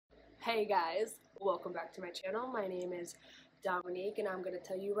Hey guys, welcome back to my channel. My name is Dominique and I'm gonna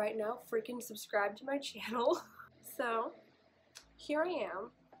tell you right now, freaking subscribe to my channel. So, here I am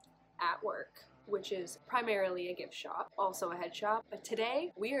at work, which is primarily a gift shop, also a head shop, but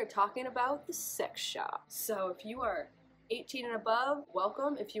today we are talking about the sex shop. So if you are 18 and above,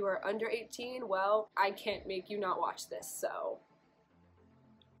 welcome. If you are under 18, well, I can't make you not watch this, so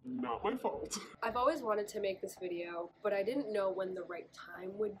not my fault. I've always wanted to make this video, but I didn't know when the right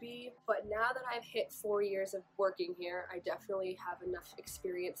time would be. But now that I've hit 4 years of working here, I definitely have enough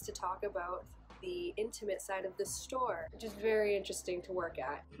experience to talk about the intimate side of the store, which is very interesting to work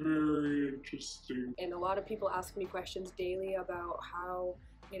at. Very interesting. And a lot of people ask me questions daily about how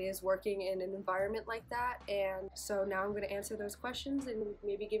it is working in an environment like that, and so now I'm going to answer those questions and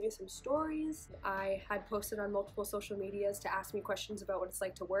maybe give you some stories. I had posted on multiple social medias to ask me questions about what it's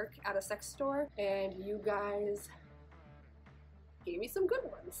like to work at a sex store, and you guys gave me some good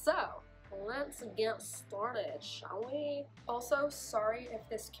ones, so let's get started, shall we? Also, sorry if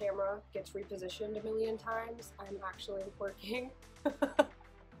this camera gets repositioned a million times. I'm actually working.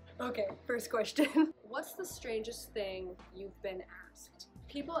 Okay, first question. What's the strangest thing you've been asked?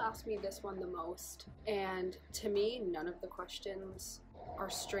 People ask me this one the most, and to me, none of the questions are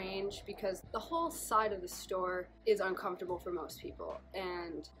strange because the whole side of the store is uncomfortable for most people.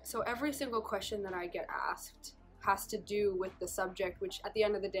 And so every single question that I get asked has to do with the subject, which at the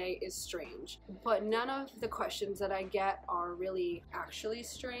end of the day is strange. But none of the questions that I get are really actually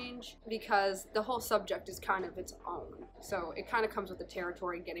strange because the whole subject is kind of its own. So it kind of comes with the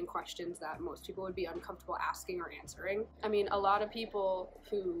territory, getting questions that most people would be uncomfortable asking or answering. I mean, a lot of people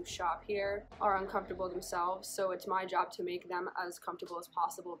who shop here are uncomfortable themselves, so it's my job to make them as comfortable as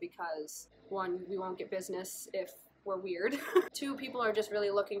possible because, one, we won't get business if we're weird. Two, people are just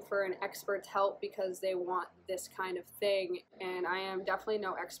really looking for an expert's help because they want this kind of thing, and I am definitely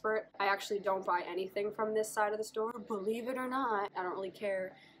no expert. I actually don't buy anything from this side of the store, believe it or not. I don't really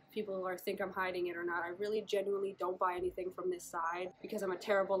care if people think I'm hiding it or not. I really genuinely don't buy anything from this side because I'm a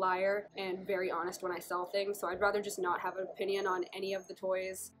terrible liar and very honest when I sell things, so I'd rather just not have an opinion on any of the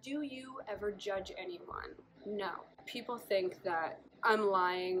toys. Do you ever judge anyone? No. People think that I'm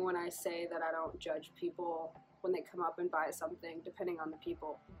lying when I say that I don't judge people when they come up and buy something, depending on the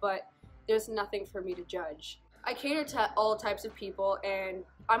people, but there's nothing for me to judge. I cater to all types of people, and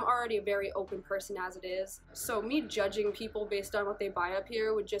I'm already a very open person as it is, so me judging people based on what they buy up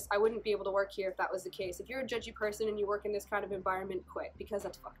here I wouldn't be able to work here if that was the case. If you're a judgy person and you work in this kind of environment, quit, because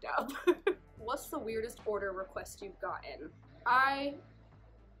that's fucked up. What's the weirdest order request you've gotten?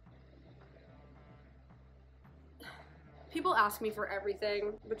 People ask me for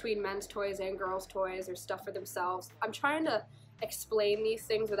everything between men's toys and girls' toys or stuff for themselves. I'm trying to explain these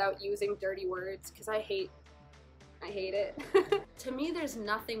things without using dirty words because I hate it. To me, there's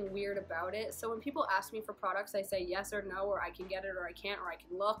nothing weird about it. So when people ask me for products, I say yes or no, or I can get it or I can't, or I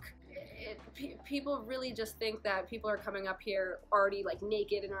can look. People really just think that people are coming up here already like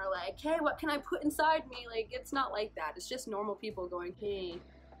naked and are like, hey, what can I put inside me? Like, it's not like that. It's just normal people going, hey,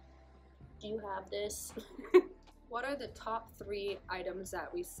 do you have this? What are the top 3 items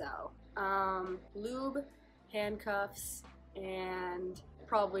that we sell? Lube, handcuffs, and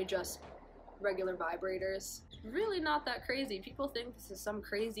probably just regular vibrators. It's really not that crazy. People think this is some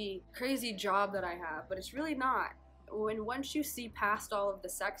crazy job that I have, but it's really not. Once you see past all of the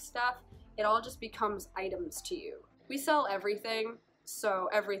sex stuff, it all just becomes items to you. We sell everything, so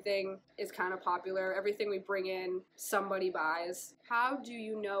everything is kind of popular. Everything we bring in, somebody buys. How do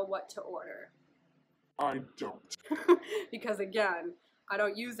you know what to order? I don't. Because again, I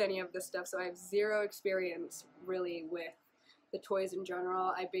don't use any of this stuff, so I have zero experience really with the toys in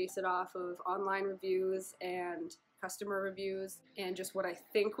general. I base it off of online reviews and customer reviews and just what I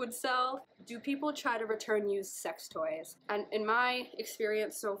think would sell. Do people try to return used sex toys? And in my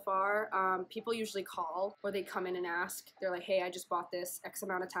experience so far, people usually call or they come in and ask. They're like, hey, I just bought this X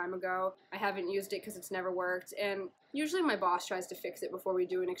amount of time ago. I haven't used it because it's never worked. And usually my boss tries to fix it before we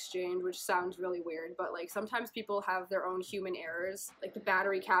do an exchange, which sounds really weird, but like sometimes people have their own human errors. Like the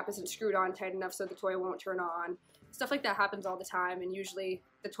battery cap isn't screwed on tight enough so the toy won't turn on. Stuff like that happens all the time, and usually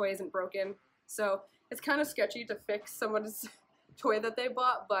the toy isn't broken. So it's kind of sketchy to fix someone's toy that they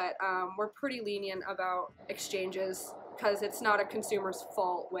bought, but we're pretty lenient about exchanges because it's not a consumer's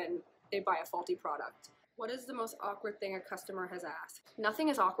fault when they buy a faulty product. What is the most awkward thing a customer has asked? Nothing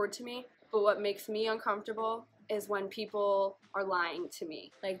is awkward to me, but what makes me uncomfortable is when people are lying to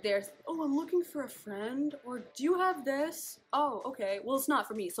me. Like oh, I'm looking for a friend, or do you have this? Oh, okay, well it's not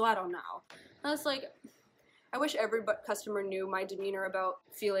for me, so I don't know. And it's like, I wish every customer knew my demeanor about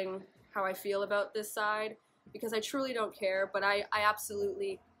feeling how I feel about this side, because I truly don't care, but I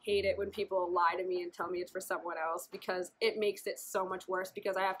absolutely hate it when people lie to me and tell me it's for someone else because it makes it so much worse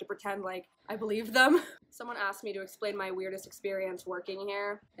because I have to pretend like I believe them. Someone asked me to explain my weirdest experience working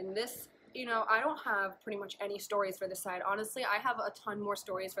here, and this, you know, I don't have pretty much any stories for this side. Honestly, I have a ton more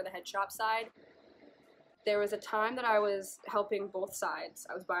stories for the head shop side. There was a time that I was helping both sides.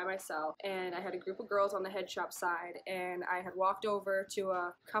 I was by myself, and I had a group of girls on the head shop side, and I had walked over to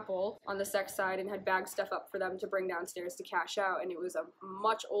a couple on the sex side and had bagged stuff up for them to bring downstairs to cash out, and it was a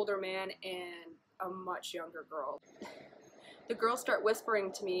much older man and a much younger girl. The girls start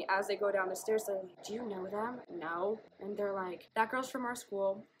whispering to me as they go down the stairs, they're like, do you know them? No. And they're like, that girl's from our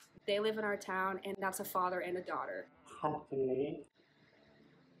school, they live in our town, and that's a father and a daughter. Couple.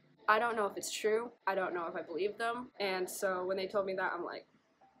 I don't know if it's true. I don't know if I believe them. And so when they told me that, I'm like,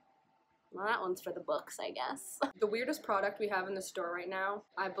 well, that one's for the books, I guess. The weirdest product we have in the store right now,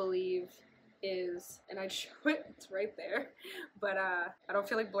 I believe, is, and I'd show it, it's right there, but I don't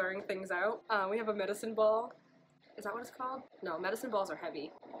feel like blurring things out. We have a medicine ball. Is that what it's called? No, medicine balls are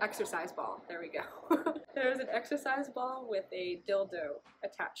heavy. Exercise ball. There we go. There's an exercise ball with a dildo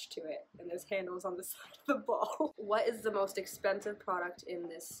attached to it, and there's handles on the side of the ball. What is the most expensive product in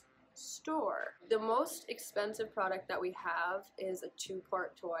this store? The most expensive product that we have is a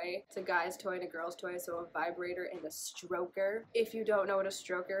two-part toy. It's a guy's toy and a girl's toy, so a vibrator and a stroker. If you don't know what a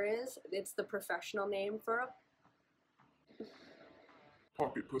stroker is, it's the professional name for a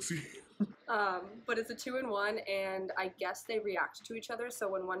Pocket pussy. but it's a 2-in-1, and I guess they react to each other, so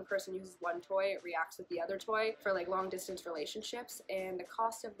when one person uses one toy, it reacts with the other toy for like long distance relationships, and the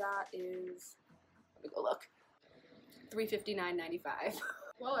cost of that is, let me go look, $359.95.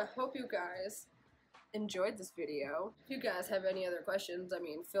 Well, I hope you guys enjoyed this video. If you guys have any other questions, I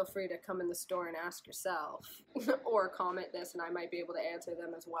mean, feel free to come in the store and ask yourself. Or comment this and I might be able to answer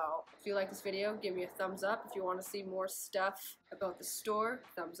them as well. If you like this video, give me a thumbs up. If you want to see more stuff about the store,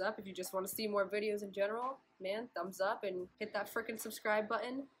 thumbs up. If you just want to see more videos in general, man, thumbs up, and hit that freaking subscribe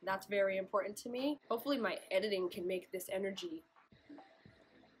button. That's very important to me. Hopefully my editing can make this energy.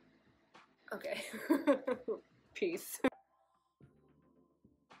 Okay. Peace.